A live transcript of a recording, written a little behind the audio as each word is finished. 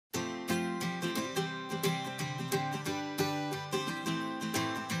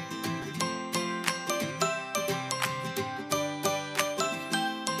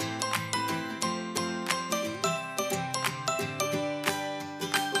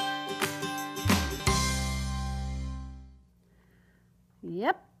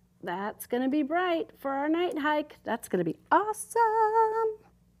That's going to be bright for our night hike. That's going to be awesome.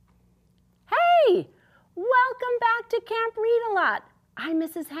 Hey, welcome back to Camp Read-A-Lot. I'm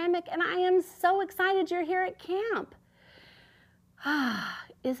Mrs. Hammock, and I am so excited you're here at camp.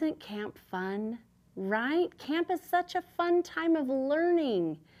 Isn't camp fun, right? Camp is such a fun time of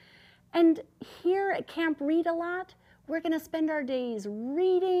learning. And here at Camp Read-A-Lot, we're going to spend our days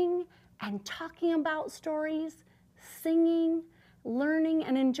reading and talking about stories, singing, learning,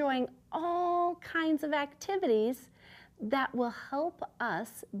 and enjoying all kinds of activities that will help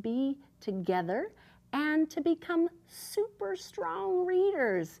us be together and to become super strong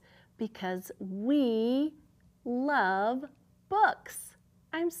readers because we love books.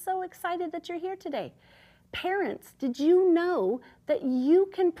 I'm so excited that you're here today. Parents, did you know that you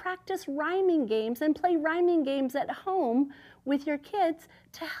can practice rhyming games and play rhyming games at home with your kids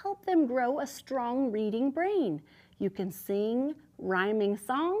to help them grow a strong reading brain? You can sing rhyming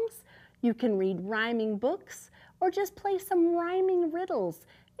songs, you can read rhyming books, or just play some rhyming riddles.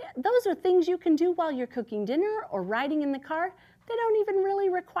 Those are things you can do while you're cooking dinner or riding in the car. They don't even really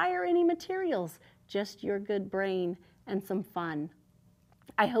require any materials, just your good brain and some fun.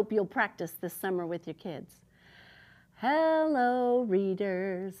 I hope you'll practice this summer with your kids. Hello,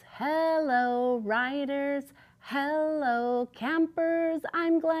 readers. Hello, writers. Hello, campers.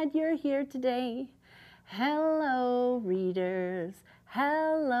 I'm glad you're here today. Hello, readers.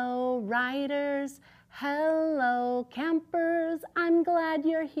 Hello, writers. Hello, campers. I'm glad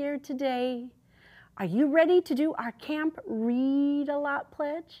you're here today. Are you ready to do our Camp Read-A-Lot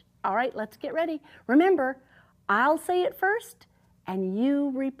pledge? All right, let's get ready. Remember, I'll say it first and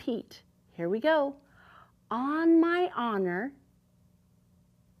you repeat. Here we go. On my honor,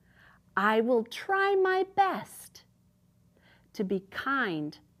 I will try my best to be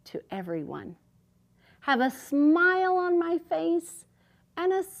kind to everyone. Have a smile on my face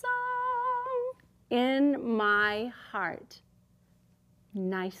and a song in my heart.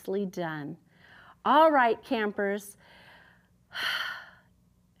 Nicely done. All right, campers.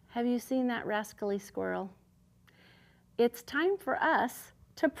 Have you seen that rascally squirrel? It's time for us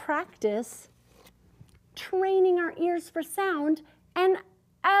to practice training our ears for sound, and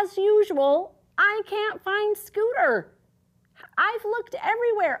as usual, I can't find Scooter. I've looked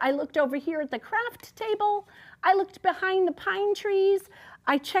everywhere. I looked over here at the craft table. I looked behind the pine trees.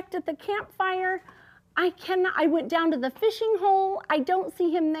 I checked at the campfire. I went down to the fishing hole. I don't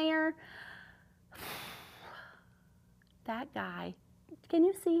see him there. That guy, can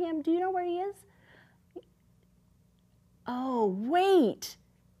you see him? Do you know where he is? Oh, wait.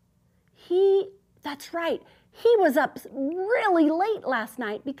 That's right. He was up really late last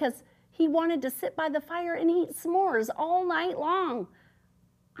night because he wanted to sit by the fire and eat s'mores all night long.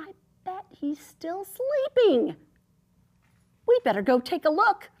 I bet he's still sleeping. We better go take a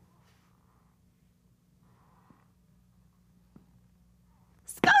look.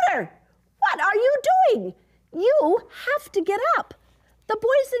 Scooter, what are you doing? You have to get up. The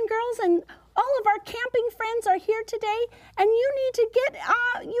boys and girls and all of our camping friends are here today, and you need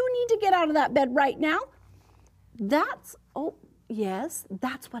to get out of that bed right now. Yes,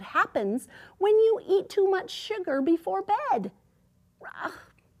 that's what happens when you eat too much sugar before bed.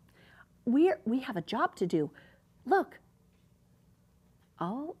 We have a job to do. Look.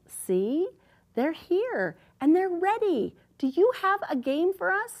 Oh, see? They're here, and they're ready. Do you have a game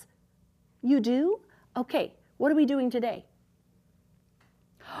for us? You do? Okay, what are we doing today?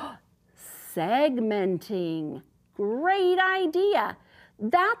 Segmenting. Great idea.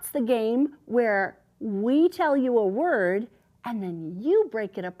 That's the game where we tell you a word and then you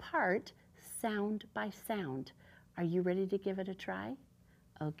break it apart sound by sound. Are you ready to give it a try?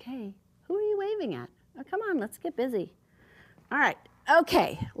 Okay. Who are you waving at? Oh, come on, let's get busy. All right.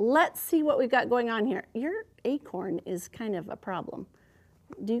 Okay, let's see what we've got going on here. Your acorn is kind of a problem.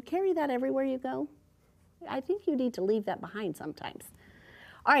 Do you carry that everywhere you go? I think you need to leave that behind sometimes.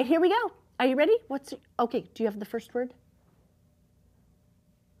 All right, here we go. Are you ready? Okay, do you have the first word?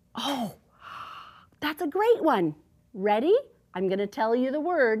 Oh, that's a great one. Ready? I'm going to tell you the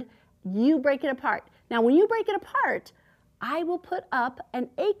word. You break it apart. Now, when you break it apart, I will put up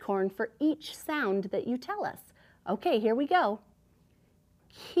an acorn for each sound that you tell us. Okay, here we go.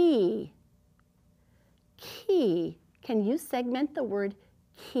 Key. Key. Can you segment the word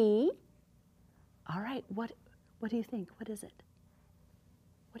key? All right, what do you think? What is it?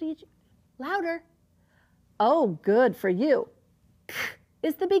 What do you do? Louder. Oh, good for you. K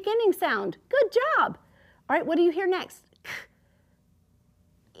is the beginning sound. Good job. All right, what do you hear next? K.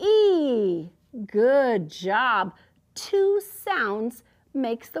 E. Good job. 2 sounds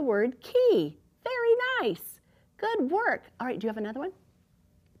makes the word key. Very nice. Good work. All right, do you have another one?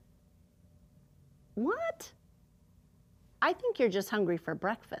 What? I think you're just hungry for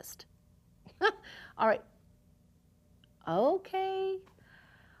breakfast. All right. Okay.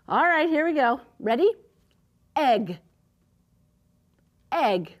 All right, here we go. Ready? Egg.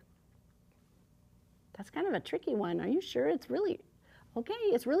 Egg. That's kind of a tricky one. Are you sure it's really, okay,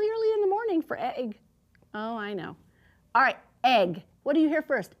 it's really early in the morning for egg. Oh, I know. All right, egg. What do you hear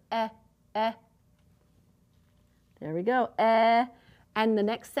first? Eh. There we go. And the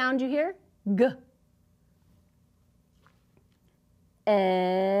next sound you hear? G.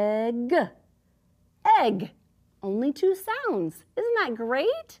 Egg. Egg. Only 2 sounds. Isn't that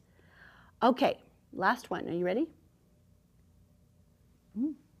great? Okay, last one. Are you ready?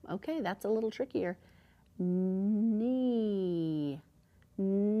 Okay, that's a little trickier. Knee.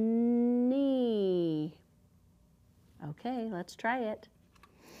 Knee. Okay, let's try it.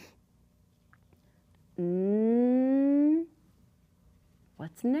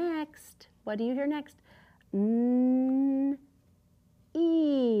 What's next? What do you hear next?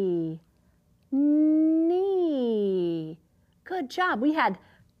 E. Knee. Good job. We had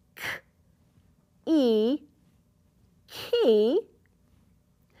k, e, key.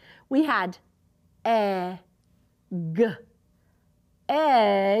 We had egg,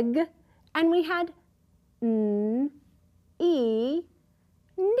 egg, and we had e,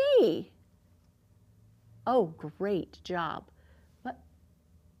 knee. Oh, great job. What?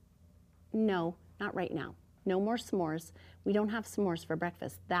 No, not right now. No more s'mores. We don't have s'mores for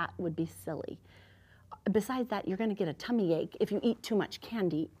breakfast. That would be silly. Besides that, you're going to get a tummy ache if you eat too much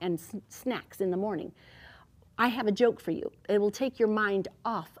candy and snacks in the morning. I have a joke for you. It will take your mind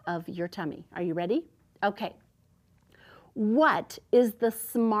off of your tummy. Are you ready? Okay. What is the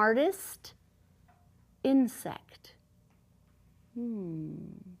smartest insect? Do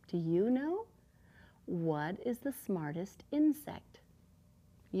you know? What is the smartest insect?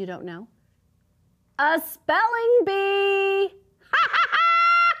 You don't know? A spelling bee!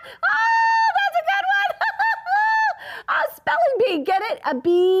 Oh, that's a good one! A spelling bee, get it? A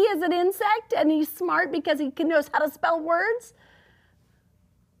bee is an insect and he's smart because he knows how to spell words?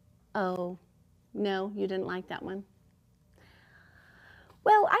 Oh, no, you didn't like that one.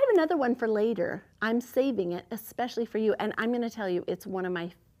 Well, I have another one for later. I'm saving it especially for you, and I'm going to tell you it's one of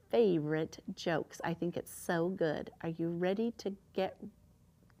my favorite jokes. I think it's so good. Are you ready to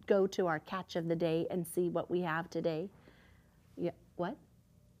go to our catch of the day and see what we have today? Yeah, what?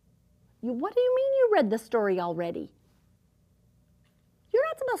 What do you mean you read the story already? You're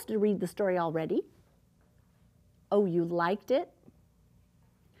not supposed to read the story already. Oh, you liked it?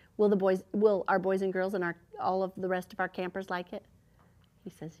 Will our boys and girls and all of the rest of our campers like it? He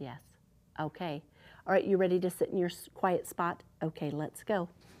says yes. Okay. All right, you ready to sit in your quiet spot? Okay, let's go.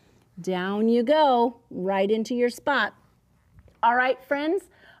 Down you go, right into your spot. All right, friends,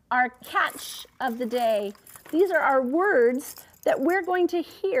 our catch of the day. These are our words that we're going to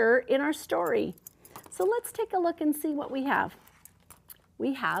hear in our story. So let's take a look and see what we have.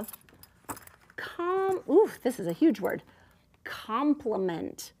 We have this is a huge word.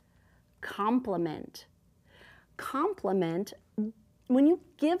 Compliment. Compliment. Compliment. When you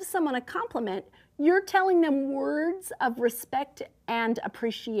give someone a compliment, you're telling them words of respect and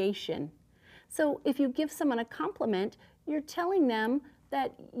appreciation. So if you give someone a compliment, you're telling them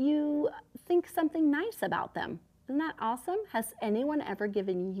that you think something nice about them. Isn't that awesome? Has anyone ever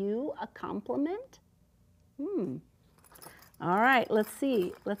given you a compliment? All right, let's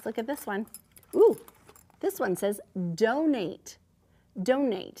see. Let's look at this one. Ooh, this one says donate.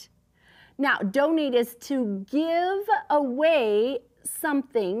 Donate. Now, donate is to give away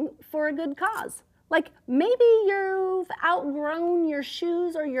something for a good cause. Like maybe you've outgrown your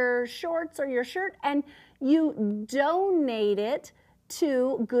shoes or your shorts or your shirt and you donate it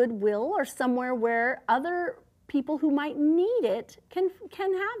to Goodwill or somewhere where other people who might need it can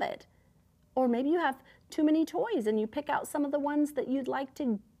have it. Or maybe you have too many toys and you pick out some of the ones that you'd like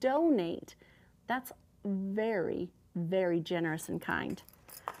to donate. That's very, very generous and kind.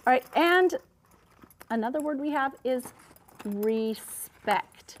 All right, and another word we have is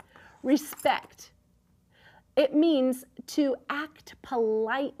respect. Respect. It means to act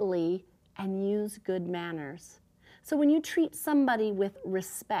politely and use good manners. So when you treat somebody with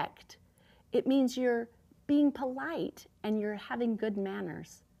respect, it means you're being polite and you're having good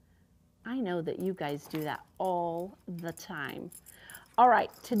manners. I know that you guys do that all the time. All right,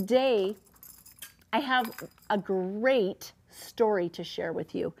 today I have a great story to share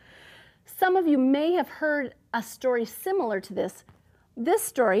with you. Some of you may have heard a story similar to this. This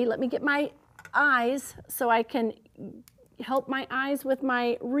story, let me get my eyes so I can help my eyes with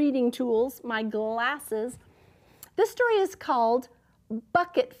my reading tools, my glasses. This story is called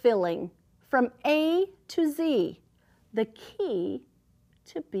Bucket Filling from A to Z, the key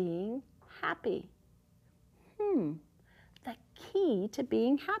to being happy. The key to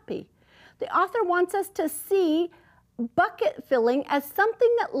being happy. The author wants us to see bucket filling as something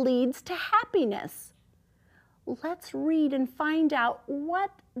that leads to happiness. Let's read and find out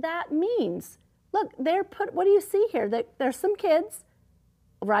what that means. Look, what do you see here? There's some kids,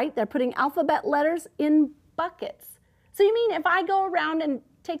 right? They're putting alphabet letters in buckets. So you mean if I go around and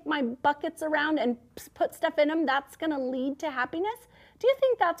take my buckets around and put stuff in them, that's going to lead to happiness? Do you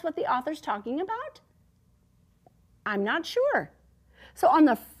think that's what the author's talking about? I'm not sure. So on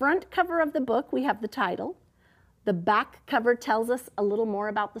the front cover of the book, we have the title. The back cover tells us a little more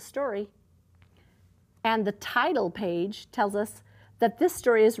about the story. And the title page tells us that this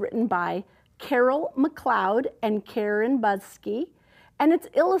story is written by Carol McCloud and Karen Buskey, and it's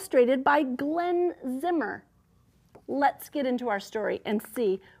illustrated by Glenn Zimmer. Let's get into our story and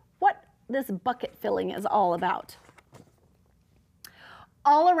see what this bucket filling is all about.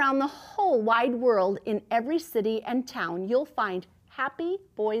 All around the whole wide world, in every city and town, you'll find happy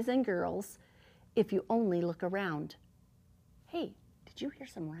boys and girls if you only look around. Hey, did you hear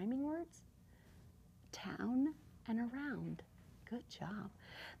some rhyming words? Town and around. Good job.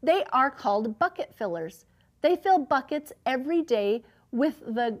 They are called bucket fillers. They fill buckets every day with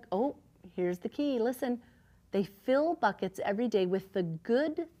here's the key, listen. They fill buckets every day with the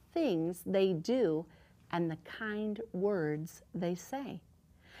good things they do and the kind words they say.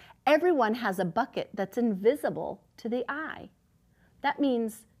 Everyone has a bucket that's invisible to the eye. That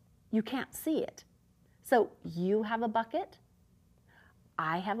means you can't see it. So you have a bucket,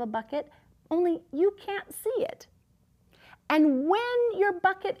 I have a bucket, only you can't see it. And when your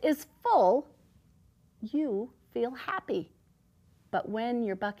bucket is full, you feel happy. But when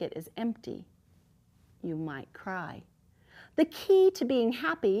your bucket is empty, you might cry. The key to being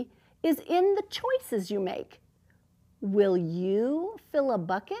happy is in the choices you make. Will you fill a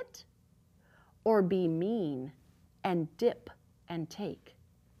bucket or be mean and dip and take?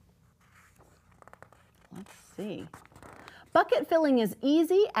 Let's see. Bucket filling is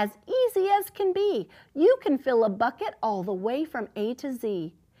easy as can be. You can fill a bucket all the way from A to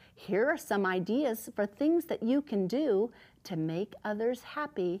Z. Here are some ideas for things that you can do to make others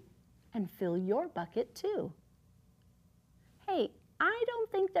happy and fill your bucket too. Hey, I don't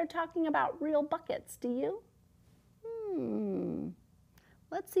think they're talking about real buckets, do you?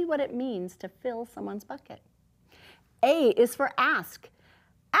 Let's see what it means to fill someone's bucket. A is for ask.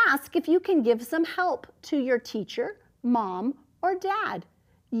 Ask if you can give some help to your teacher, mom, or dad.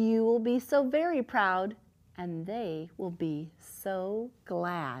 You will be so very proud, and they will be so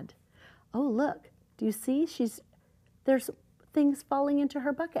glad. Oh, look, do you see? There's things falling into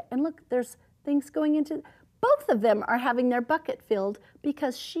her bucket. And look, there's things going into, both of them are having their bucket filled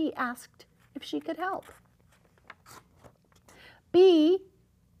because she asked if she could help. B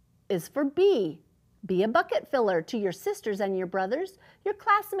is for be. Be a bucket filler to your sisters and your brothers, your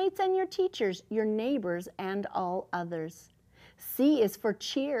classmates and your teachers, your neighbors and all others. C is for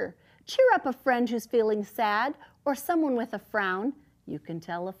cheer. Cheer up a friend who's feeling sad or someone with a frown. You can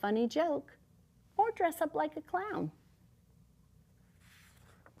tell a funny joke or dress up like a clown.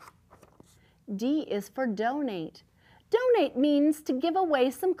 D is for donate. Donate means to give away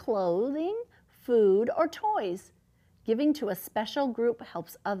some clothing, food, or toys. Giving to a special group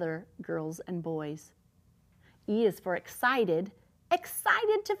helps other girls and boys. E is for excited.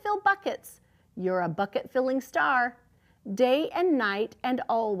 Excited to fill buckets. You're a bucket-filling star. Day and night and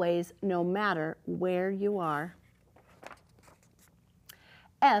always, no matter where you are.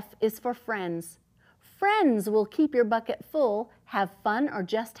 F is for friends. Friends will keep your bucket full, have fun, or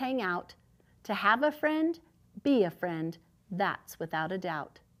just hang out. To have a friend, be a friend. That's without a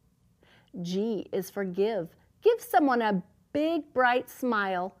doubt. G is for give. Give someone a big, bright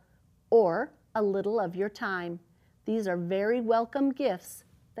smile or a little of your time. These are very welcome gifts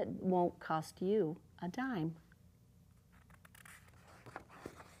that won't cost you a dime.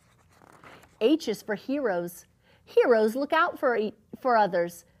 H is for heroes. Heroes look out for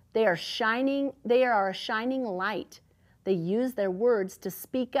others. They are a shining light. They use their words to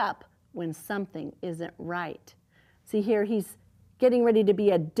speak up when something isn't right. See here, he's getting ready to be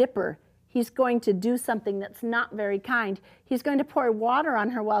a dipper. He's going to do something that's not very kind. He's going to pour water on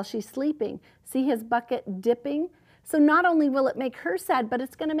her while she's sleeping. See his bucket dipping? So not only will it make her sad, but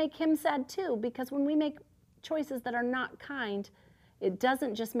it's going to make him sad too, because when we make choices that are not kind, it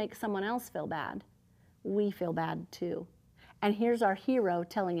doesn't just make someone else feel bad. We feel bad too. And here's our hero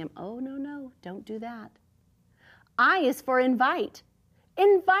telling him, oh, no, don't do that. I is for invite.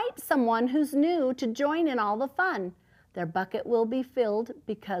 Invite someone who's new to join in all the fun. Their bucket will be filled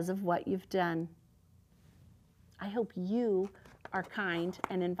because of what you've done. I hope you are kind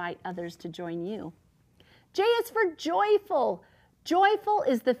and invite others to join you. J is for joyful. Joyful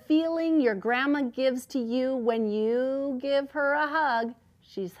is the feeling your grandma gives to you when you give her a hug.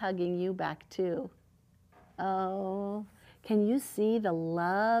 She's hugging you back too. Oh, can you see the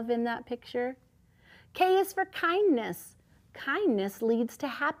love in that picture? K is for kindness. Kindness leads to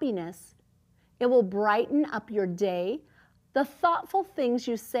happiness. It will brighten up your day. The thoughtful things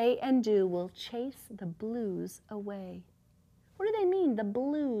you say and do will chase the blues away. What do they mean, the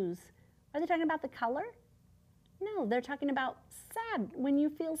blues? Are they talking about the color? No, they're talking about sad. When you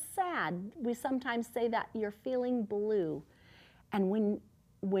feel sad, we sometimes say that you're feeling blue. And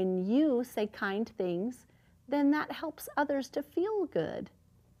when you say kind things, then that helps others to feel good.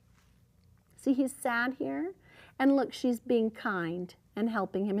 See, he's sad here. And look, she's being kind and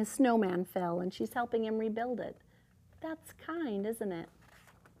helping him. His snowman fell and she's helping him rebuild it. That's kind, isn't it?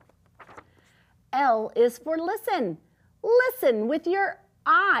 L is for listen. Listen with your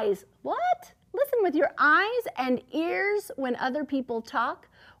eyes. What? Listen with your eyes and ears when other people talk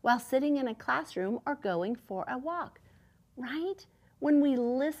while sitting in a classroom or going for a walk. Right? When we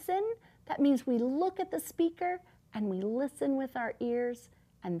listen, that means we look at the speaker and we listen with our ears,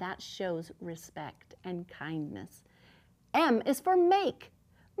 and that shows respect and kindness. M is for make.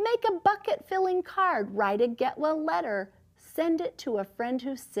 Make a bucket filling card. Write a get well letter. Send it to a friend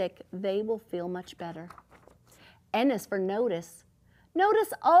who's sick. They will feel much better. N is for notice.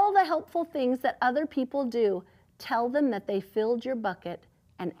 Notice all the helpful things that other people do. Tell them that they filled your bucket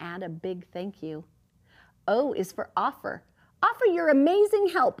and add a big thank you. O is for offer. Offer your amazing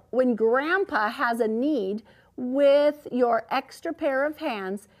help when Grandpa has a need. With your extra pair of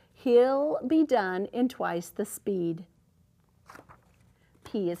hands, he'll be done in twice the speed.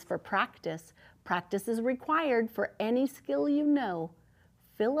 P is for practice. Practice is required for any skill you know.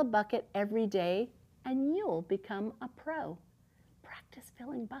 Fill a bucket every day and you'll become a pro. Practice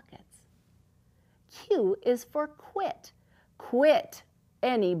filling buckets. Q is for quit. Quit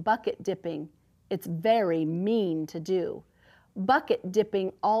any bucket dipping. It's very mean to do. Bucket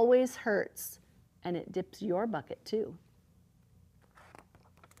dipping always hurts, and it dips your bucket too.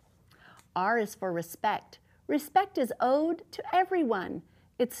 R is for respect. Respect is owed to everyone.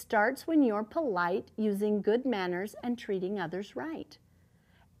 It starts when you're polite, using good manners and treating others right.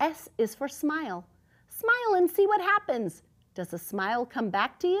 S is for smile. Smile and see what happens. Does a smile come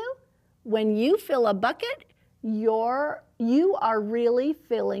back to you? When you fill a bucket, you are really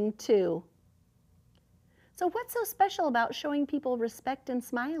filling too. So what's so special about showing people respect and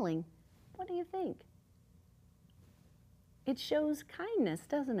smiling? What do you think? It shows kindness,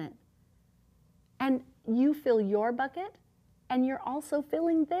 doesn't it? And you fill your bucket, and you're also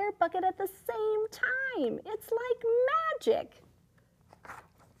filling their bucket at the same time. It's like magic.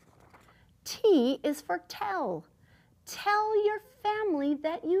 T is for tell. Tell your family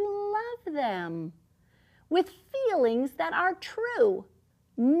that you love them with feelings that are true.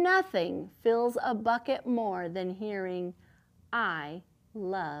 Nothing fills a bucket more than hearing, I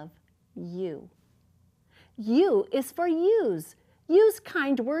love you. U is for use. Use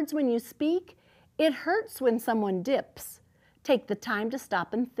kind words when you speak. It hurts when someone dips. Take the time to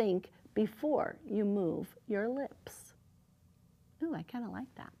stop and think before you move your lips. Ooh, I kind of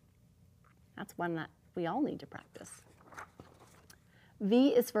like that. That's one that we all need to practice. V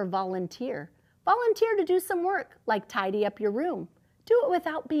is for volunteer. Volunteer to do some work, like tidy up your room. Do it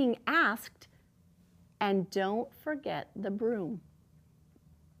without being asked. And don't forget the broom.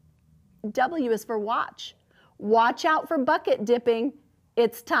 W is for watch. Watch out for bucket dipping.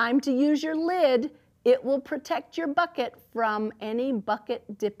 It's time to use your lid. It will protect your bucket from any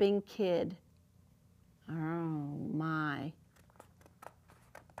bucket dipping kid. Oh my.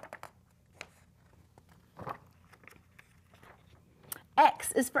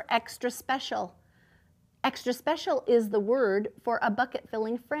 X is for extra special. Extra special is the word for a bucket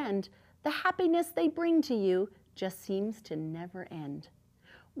filling friend. The happiness they bring to you just seems to never end.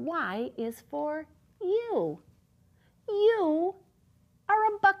 Y is for you. You are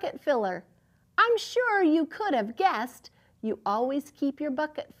a bucket filler. I'm sure you could have guessed. You always keep your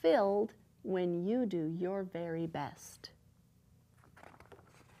bucket filled when you do your very best.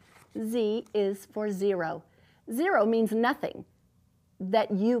 Z is for zero. Zero means nothing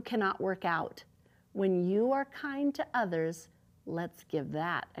that you cannot work out. When you are kind to others, let's give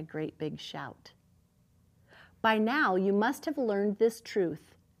that a great big shout. By now, you must have learned this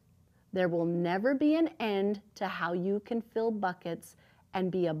truth. There will never be an end to how you can fill buckets and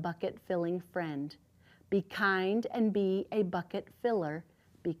be a bucket-filling friend. Be kind and be a bucket filler.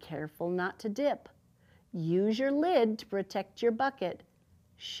 Be careful not to dip. Use your lid to protect your bucket.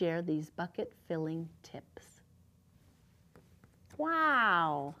 Share these bucket filling tips.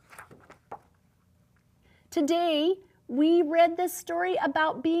 Wow. Today, we read this story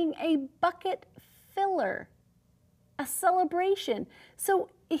about being a bucket filler, a celebration. So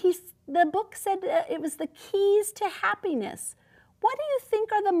the book said it was the keys to happiness. What do you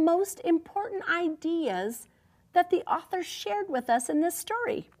think are the most important ideas that the author shared with us in this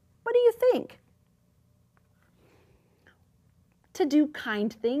story? What do you think? To do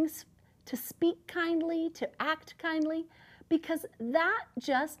kind things, to speak kindly, to act kindly, because that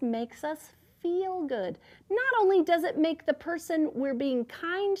just makes us feel good. Not only does it make the person we're being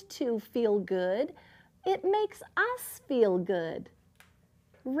kind to feel good, it makes us feel good,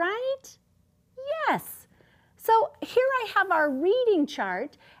 right? Yes. So here I have our reading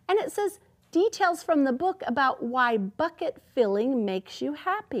chart, and it says details from the book about why bucket filling makes you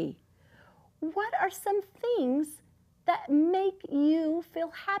happy. What are some things that make you feel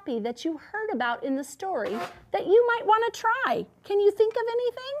happy that you heard about in the story that you might want to try? Can you think of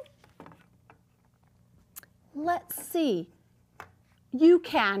anything? Let's see. You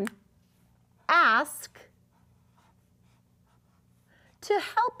can ask to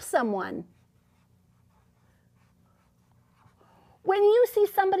help someone. When you see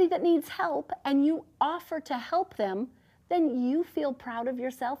somebody that needs help and you offer to help them, then you feel proud of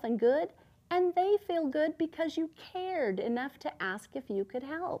yourself and good, and they feel good because you cared enough to ask if you could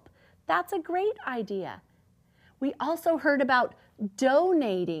help. That's a great idea. We also heard about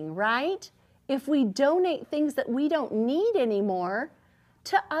donating, right? If we donate things that we don't need anymore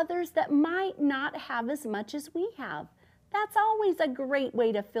to others that might not have as much as we have, that's always a great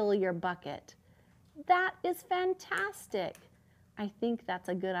way to fill your bucket. That is fantastic. I think that's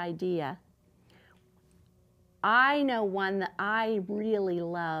a good idea. I know one that I really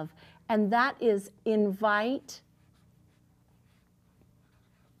love, and that is invite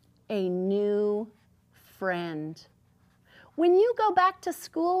a new friend. When you go back to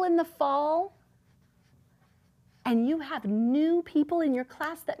school in the fall and you have new people in your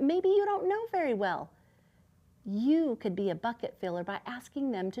class that maybe you don't know very well, you could be a bucket filler by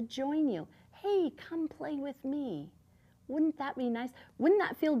asking them to join you. Hey, come play with me. Wouldn't that be nice? Wouldn't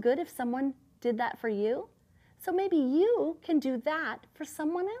that feel good if someone did that for you? So maybe you can do that for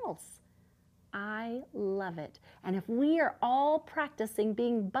someone else. I love it. And if we are all practicing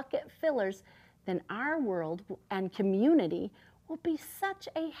being bucket fillers, then our world and community will be such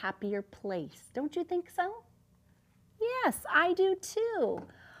a happier place. Don't you think so? Yes, I do too.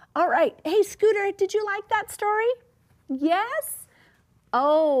 All right. Hey, Scooter, did you like that story? Yes?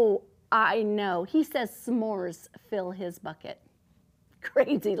 Oh, I know. He says s'mores fill his bucket.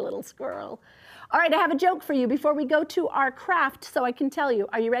 Crazy little squirrel. All right, I have a joke for you before we go to our craft so I can tell you.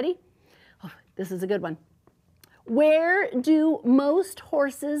 Are you ready? Oh, this is a good one. Where do most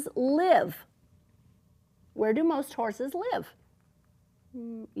horses live? Where do most horses live?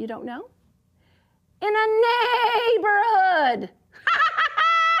 You don't know? In a neighborhood.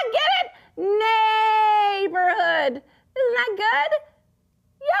 Get it? Neighborhood. Isn't that good?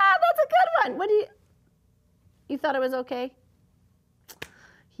 Yeah, that's a good one. What do you thought it was okay?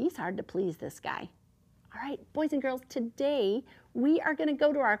 He's hard to please, this guy. All right, boys and girls, today we are going to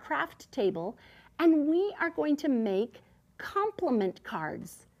go to our craft table and we are going to make compliment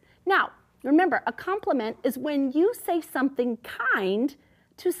cards. Now, remember, a compliment is when you say something kind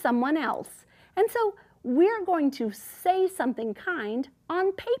to someone else. And so we're going to say something kind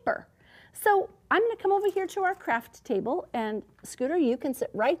on paper. So I'm going to come over here to our craft table, and Scooter, you can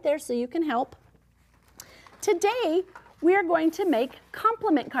sit right there so you can help. Today, we are going to make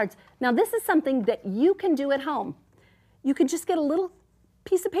compliment cards. Now, this is something that you can do at home. You can just get a little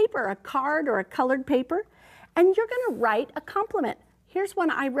piece of paper, a card or a colored paper, and you're going to write a compliment. Here's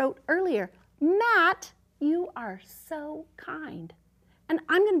one I wrote earlier. Matt, you are so kind. And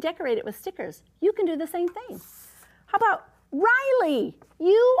I'm going to decorate it with stickers. You can do the same thing. How about Riley,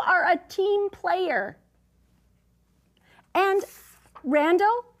 you are a team player. And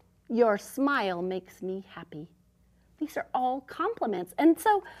Randall, your smile makes me happy. These are all compliments. And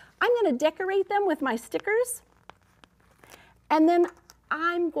so I'm going to decorate them with my stickers. And then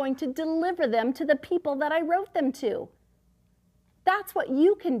I'm going to deliver them to the people that I wrote them to. That's what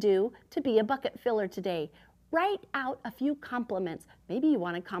you can do to be a bucket filler today. Write out a few compliments. Maybe you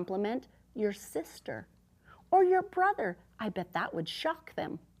want to compliment your sister or your brother. I bet that would shock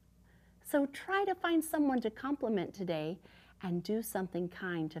them. So try to find someone to compliment today and do something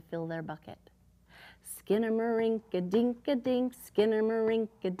kind to fill their bucket. Skinnamarink-a-dink-a-dink,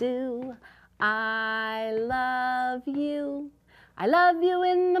 skinnamarink-a-doo. I love you. I love you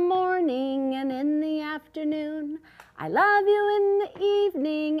in the morning and in the afternoon. I love you in the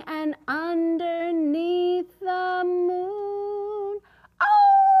evening and underneath the moon. Oh!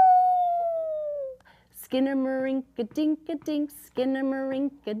 Skinnamarink-a-dink-a-dink,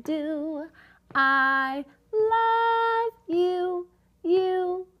 skinnamarink-a-doo. I love you,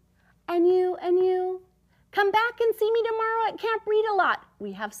 you, and you, and you. Come back and see me tomorrow at Camp Read A Lot.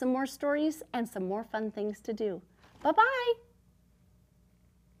 We have some more stories and some more fun things to do. Bye-bye.